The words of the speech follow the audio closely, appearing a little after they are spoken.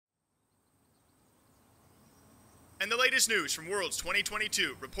And the latest news from Worlds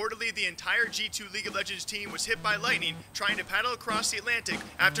 2022. Reportedly, the entire G2 League of Legends team was hit by lightning trying to paddle across the Atlantic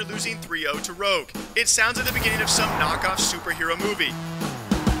after losing 3-0 to Rogue. It sounds like the beginning of some knockoff superhero movie.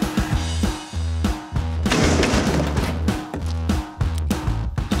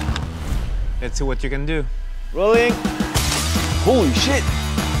 Let's see what you can do. Rolling. Holy shit!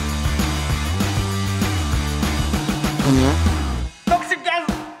 Toxic gas!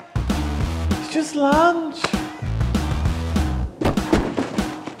 It's just lunch.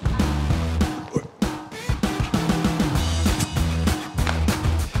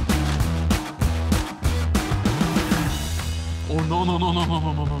 Oh no no no no no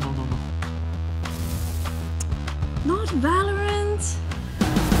no no no no no. Not Valorant.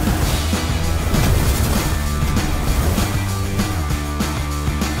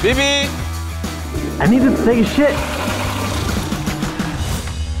 Bibi! I needed to take a shit.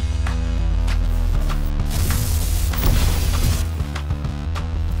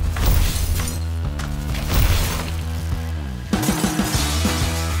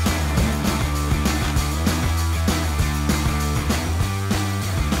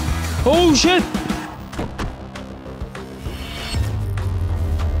 Oh shit!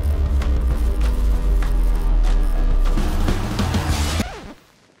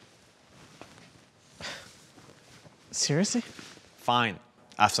 Seriously? Fine.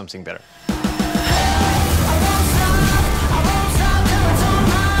 I have something better.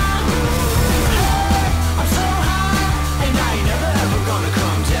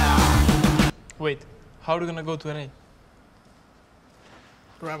 Wait, how are we gonna go to NA?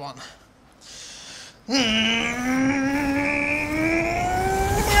 Grab on.